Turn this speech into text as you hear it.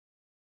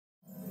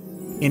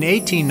In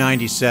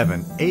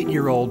 1897,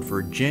 8-year-old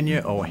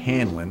Virginia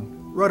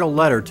O'Hanlon wrote a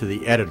letter to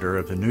the editor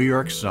of the New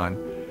York Sun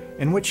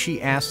in which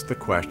she asked the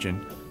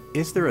question,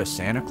 "Is there a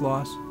Santa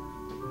Claus?"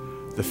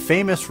 The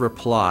famous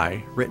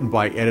reply, written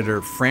by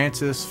editor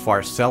Francis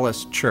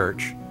Pharcellus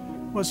Church,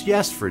 was,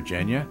 "Yes,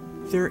 Virginia,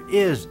 there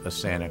is a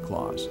Santa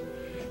Claus."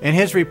 In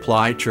his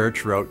reply,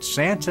 Church wrote,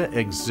 "Santa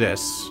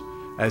exists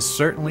as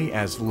certainly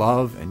as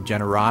love and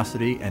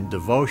generosity and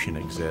devotion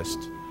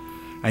exist,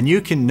 and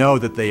you can know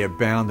that they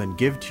abound and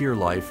give to your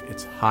life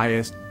its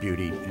highest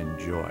beauty and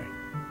joy."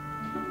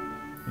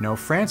 You know,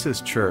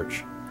 Francis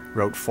Church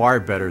wrote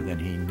far better than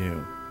he knew.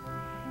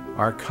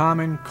 Our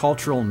common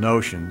cultural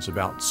notions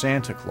about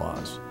Santa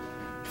Claus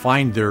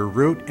find their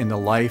root in the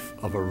life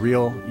of a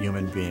real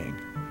human being,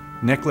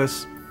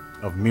 Nicholas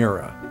of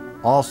Myra,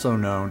 also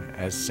known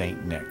as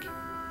Saint Nick.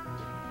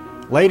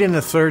 Late in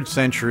the 3rd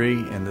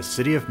century, in the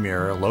city of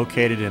Myra,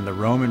 located in the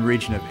Roman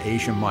region of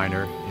Asia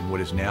Minor in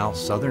what is now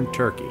southern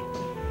Turkey,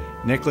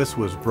 Nicholas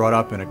was brought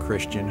up in a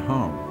Christian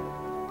home.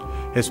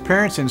 His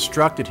parents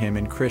instructed him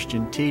in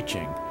Christian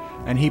teaching,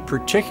 and he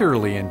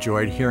particularly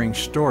enjoyed hearing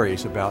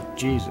stories about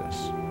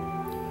Jesus.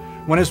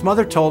 When his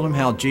mother told him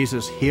how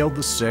Jesus healed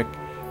the sick,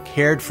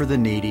 cared for the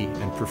needy,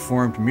 and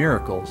performed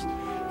miracles,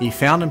 he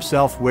found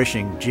himself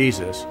wishing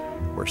Jesus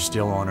were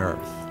still on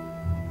earth.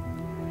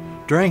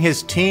 During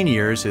his teen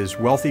years, his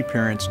wealthy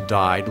parents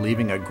died,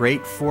 leaving a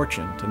great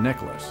fortune to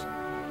Nicholas.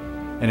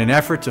 In an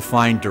effort to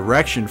find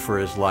direction for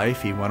his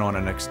life, he went on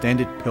an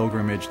extended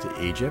pilgrimage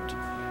to Egypt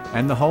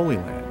and the Holy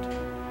Land.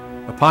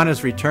 Upon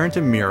his return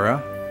to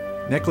Myra,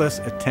 Nicholas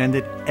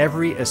attended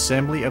every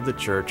assembly of the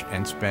church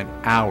and spent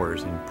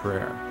hours in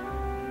prayer.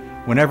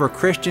 Whenever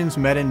Christians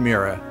met in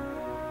Myra,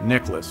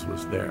 Nicholas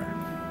was there.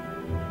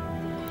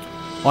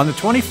 On the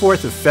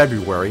 24th of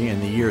February in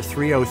the year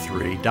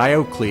 303,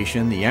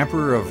 Diocletian, the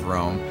Emperor of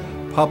Rome,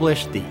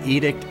 published the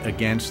Edict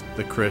Against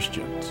the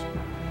Christians.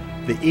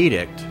 The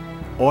edict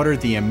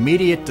ordered the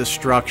immediate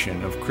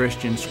destruction of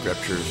Christian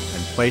scriptures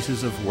and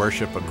places of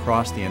worship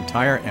across the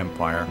entire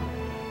empire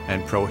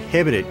and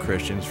prohibited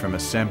Christians from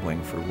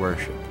assembling for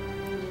worship.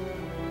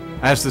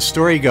 As the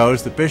story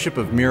goes, the Bishop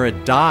of Myra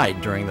died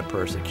during the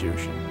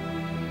persecution.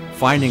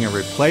 Finding a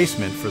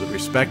replacement for the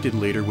respected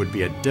leader would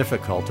be a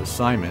difficult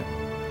assignment.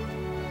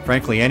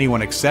 Frankly,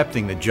 anyone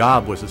accepting the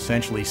job was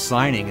essentially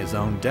signing his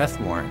own death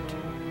warrant.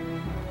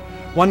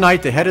 One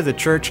night, the head of the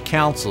church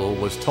council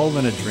was told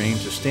in a dream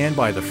to stand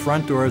by the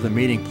front door of the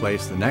meeting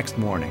place the next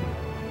morning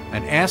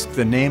and ask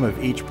the name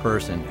of each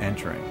person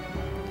entering.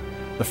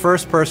 The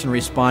first person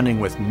responding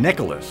with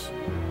Nicholas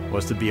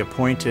was to be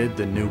appointed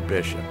the new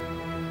bishop.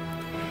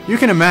 You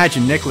can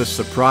imagine Nicholas'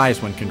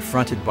 surprise when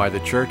confronted by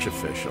the church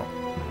official.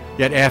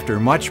 Yet after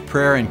much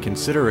prayer and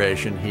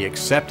consideration, he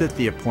accepted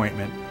the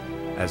appointment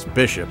as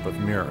Bishop of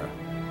Myra.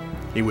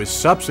 He was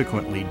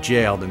subsequently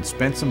jailed and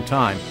spent some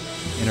time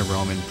in a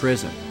Roman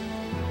prison.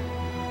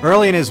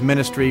 Early in his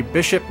ministry,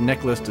 Bishop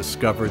Nicholas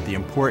discovered the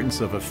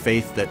importance of a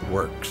faith that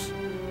works.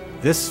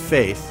 This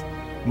faith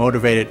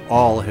motivated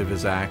all of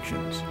his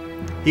actions.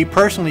 He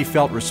personally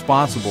felt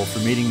responsible for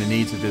meeting the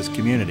needs of his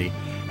community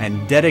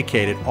and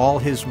dedicated all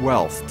his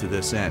wealth to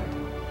this end.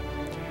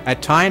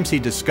 At times, he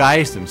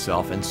disguised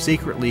himself and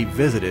secretly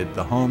visited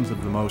the homes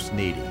of the most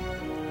needy.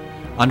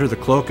 Under the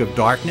cloak of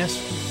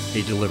darkness,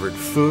 he delivered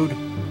food,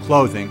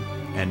 clothing,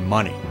 and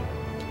money.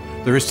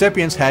 The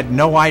recipients had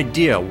no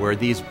idea where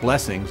these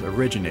blessings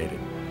originated.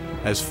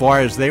 As far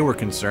as they were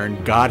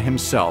concerned, God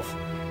Himself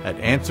had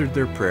answered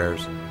their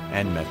prayers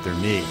and met their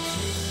needs.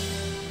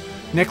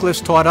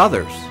 Nicholas taught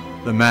others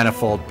the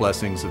manifold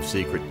blessings of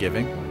secret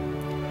giving.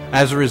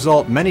 As a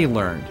result, many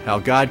learned how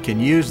God can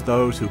use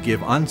those who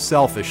give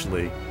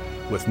unselfishly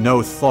with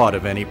no thought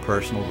of any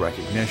personal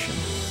recognition.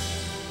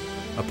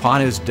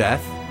 Upon his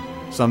death,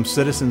 some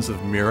citizens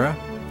of Myra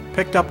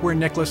picked up where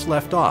Nicholas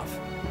left off.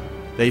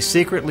 They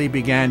secretly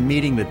began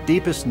meeting the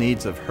deepest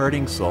needs of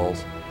hurting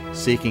souls,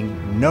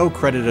 seeking no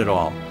credit at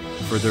all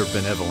for their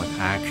benevolent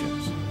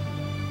actions.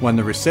 When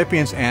the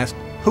recipients asked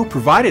who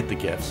provided the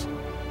gifts,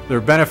 their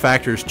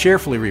benefactors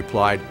cheerfully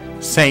replied,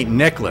 "Saint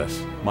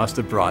Nicholas must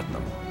have brought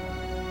them."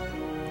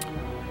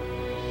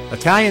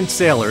 Italian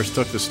sailors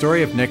took the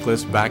story of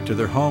Nicholas back to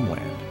their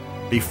homeland.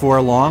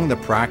 Before long, the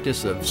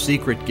practice of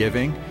secret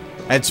giving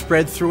had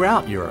spread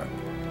throughout Europe.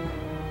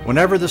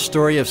 Whenever the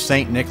story of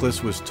St.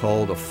 Nicholas was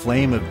told, a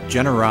flame of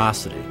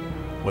generosity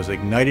was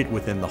ignited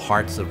within the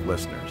hearts of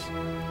listeners.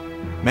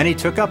 Many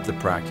took up the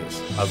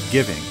practice of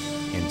giving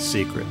in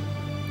secret.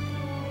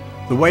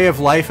 The way of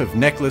life of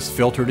Nicholas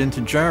filtered into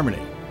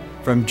Germany.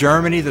 From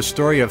Germany, the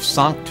story of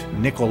Sankt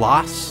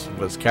Nicolaas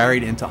was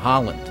carried into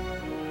Holland.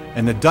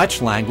 In the Dutch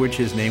language,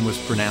 his name was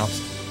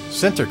pronounced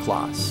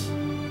Sinterklaas.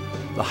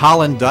 The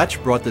Holland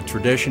Dutch brought the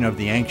tradition of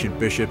the ancient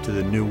bishop to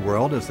the New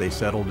World as they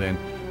settled in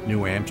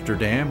New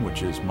Amsterdam,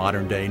 which is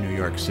modern-day New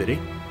York City.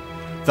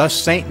 Thus,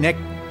 St. Nick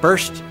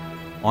burst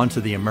onto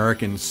the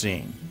American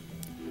scene.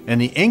 In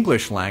the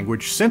English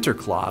language,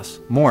 Sinterklaas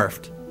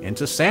morphed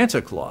into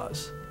Santa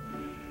Claus.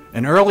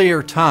 In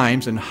earlier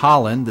times in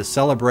Holland, the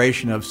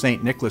celebration of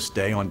St. Nicholas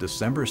Day on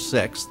December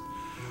 6th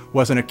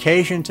was an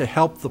occasion to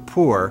help the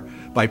poor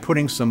by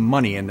putting some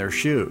money in their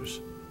shoes.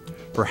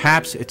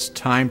 Perhaps it's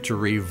time to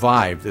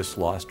revive this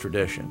lost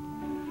tradition.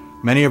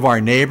 Many of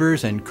our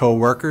neighbors and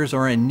co-workers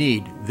are in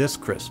need this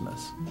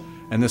Christmas.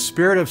 In the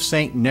spirit of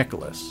St.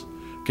 Nicholas,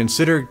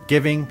 consider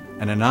giving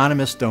an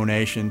anonymous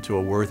donation to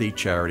a worthy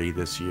charity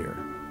this year.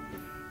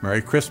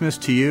 Merry Christmas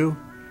to you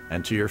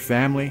and to your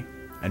family,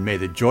 and may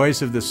the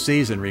joys of the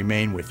season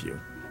remain with you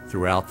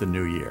throughout the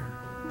new year.